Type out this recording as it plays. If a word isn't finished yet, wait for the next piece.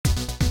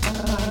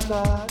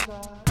god,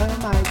 oh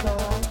my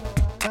god,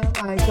 oh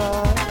my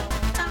god,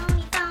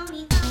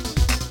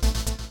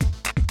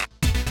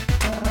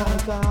 oh my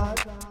god,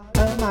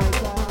 oh my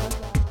god,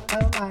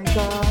 oh my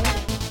god,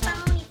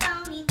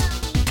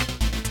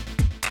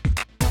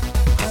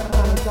 oh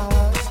my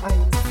god,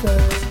 I'm so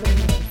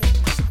famous.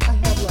 I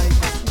have like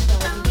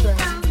 2,000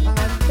 friends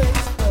on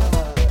Facebook.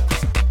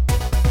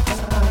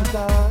 Oh my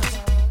god,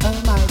 oh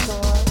my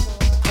god,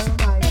 oh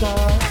my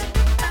god.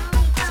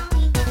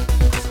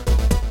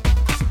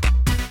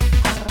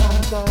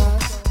 God,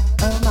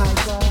 oh my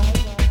god,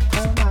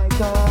 oh my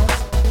god, oh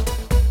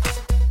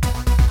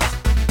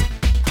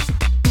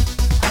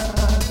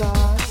my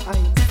god,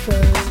 I'm so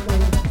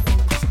famous.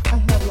 I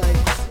have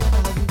like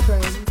 2,000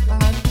 friends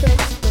on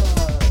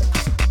Facebook.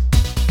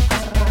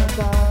 Oh my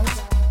god,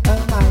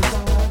 oh my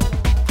god,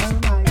 oh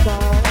my god,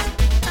 oh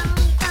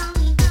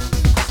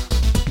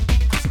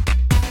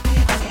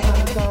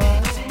my god, oh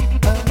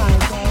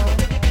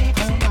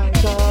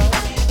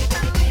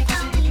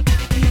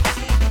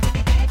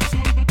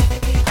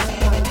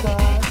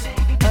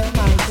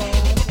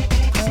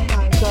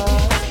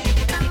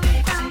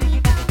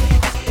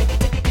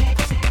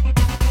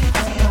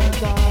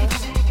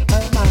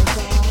my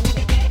god, oh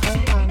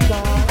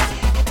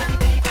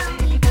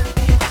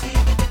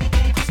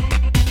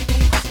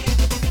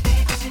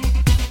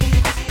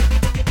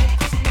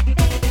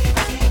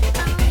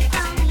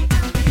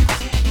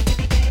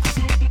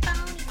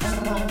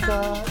my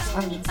god.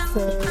 I'm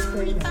so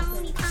famous.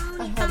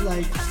 I have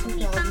like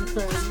 2,000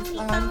 friends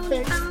on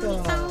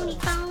Facebook. Oh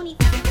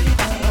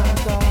my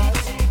god,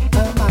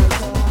 oh my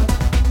god,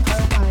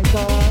 oh my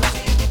god.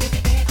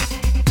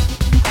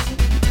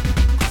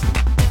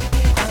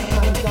 Oh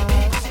my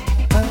god,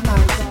 oh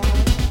my god,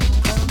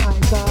 oh my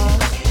god.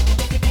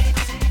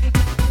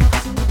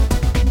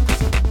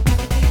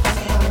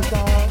 Oh my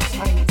god,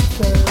 I'm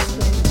so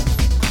famous.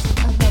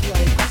 I have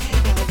like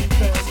 2,000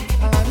 friends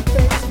on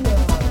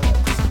Facebook.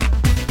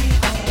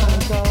 Oh my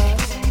god,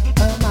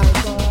 oh my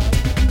god,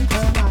 oh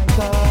my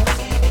god.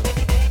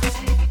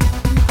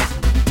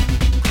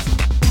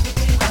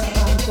 Oh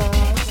my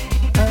god,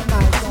 oh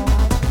my god,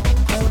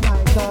 oh my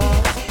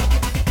god.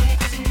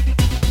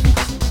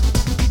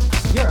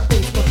 You're a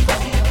Facebook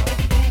phony.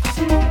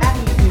 Add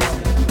me if you want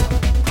me.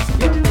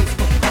 You're a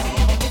Facebook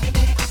phony.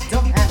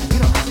 Don't add me, you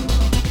don't have me.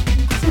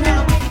 Now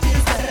we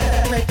just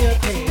read your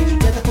page,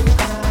 where the full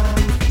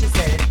time you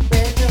said,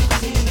 where's your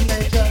key,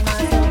 where's your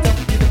mind, so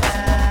don't give it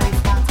back,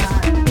 waste my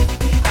time.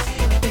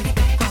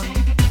 Facebook phony.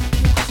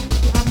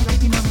 I'm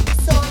like, you know me.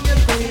 So your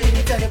page,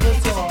 said it was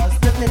yours,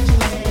 looked at you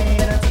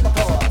and I took a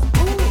pause.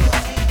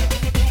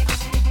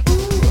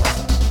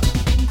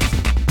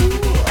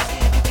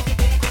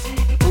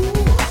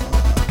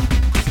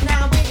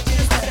 Now we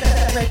just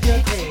read your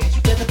page,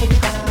 where the full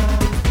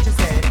time you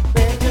said,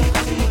 where's your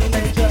key,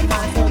 where's your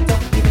mind, so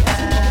don't give it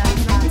back,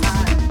 waste my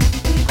time.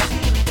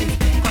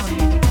 Facebook phony.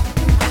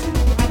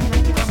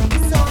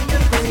 So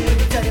your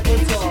page, said it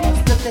was yours,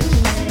 looked at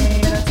you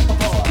and I took a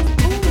pause.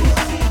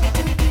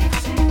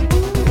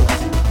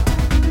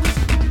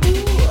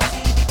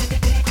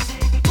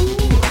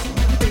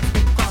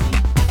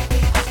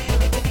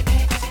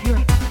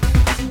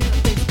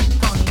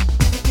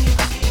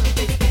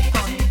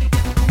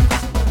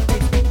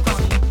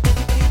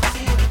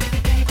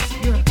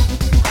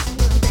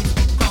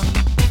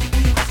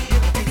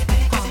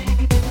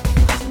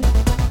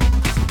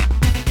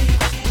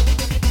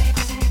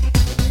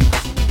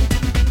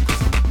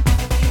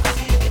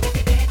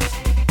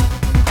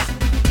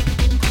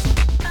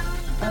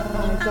 Oh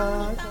my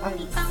god,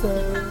 I'm so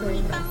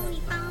famous.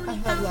 I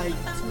have like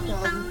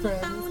 2,000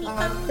 friends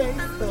on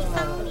Facebook.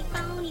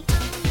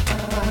 Oh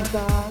my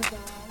god,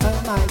 oh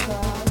my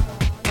god,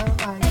 oh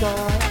my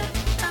god.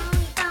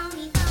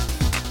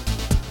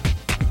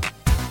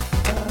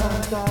 Oh my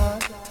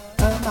god,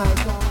 oh my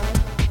god,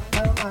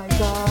 oh my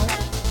god.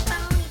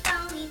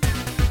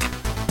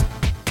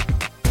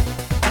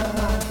 Oh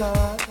my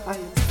god,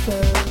 I'm so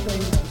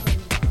famous.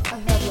 I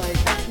have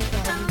like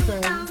 2,000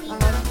 friends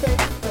on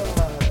Facebook.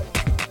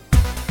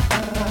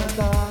 Oh my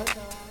god,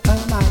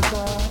 oh my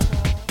god,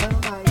 oh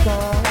my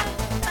god.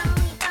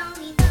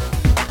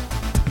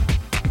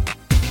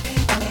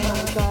 Oh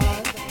my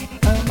god,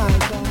 oh my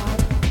god,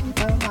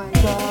 oh my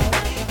god.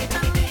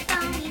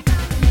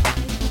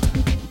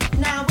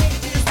 Now we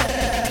just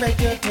read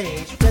your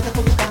page, where the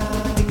full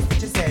things that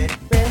you said,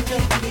 where's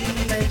your key,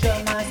 where's your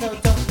mind, so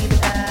don't give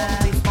it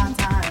back, waste my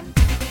time.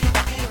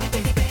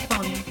 Facebook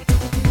phony.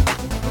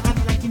 I'm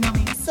like, you know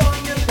me. So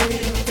your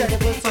page, said it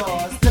was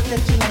yours, looked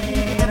at you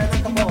and I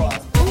took a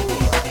pause.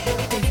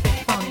 Facebook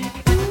phony.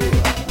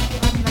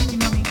 I'm like, you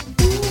know me.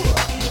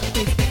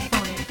 Facebook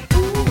phony.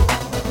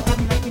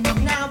 I'm like, you know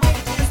me. Now we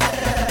just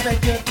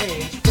read your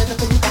page, where the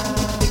full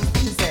things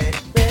that you said,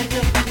 where's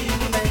your key,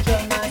 where's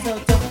your mind, so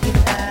don't give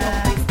it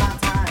back, waste my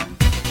time.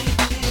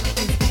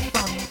 Facebook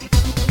phony.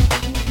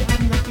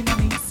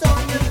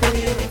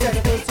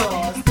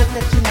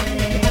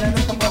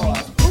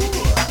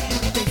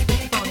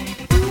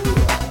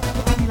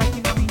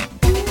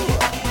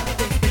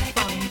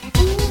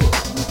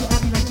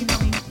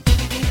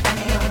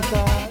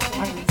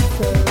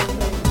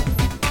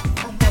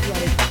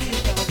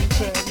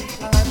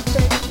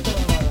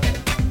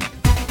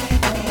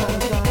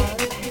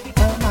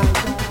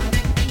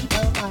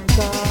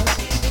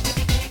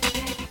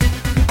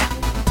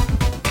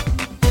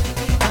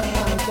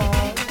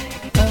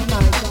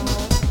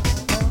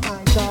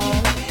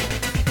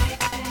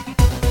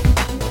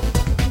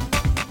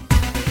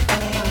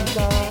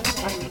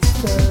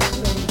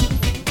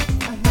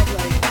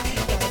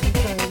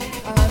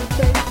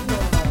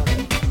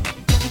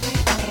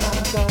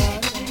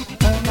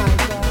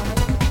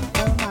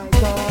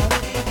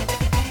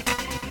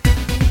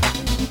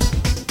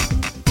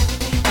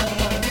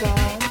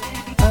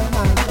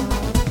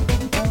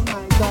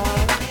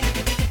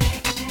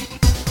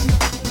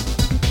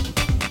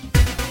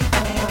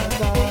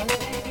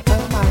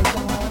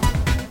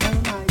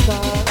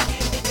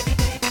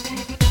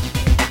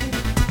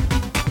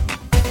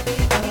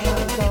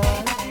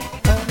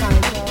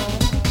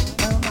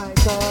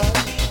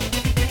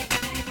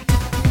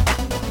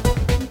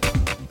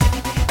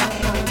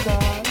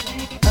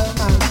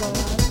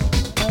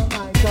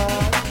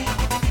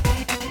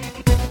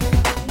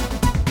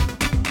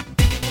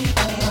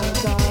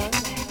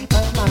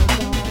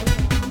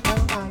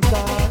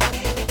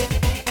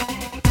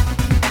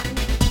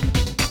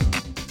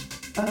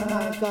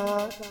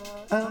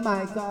 oh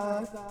my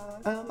god,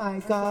 oh my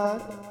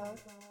god.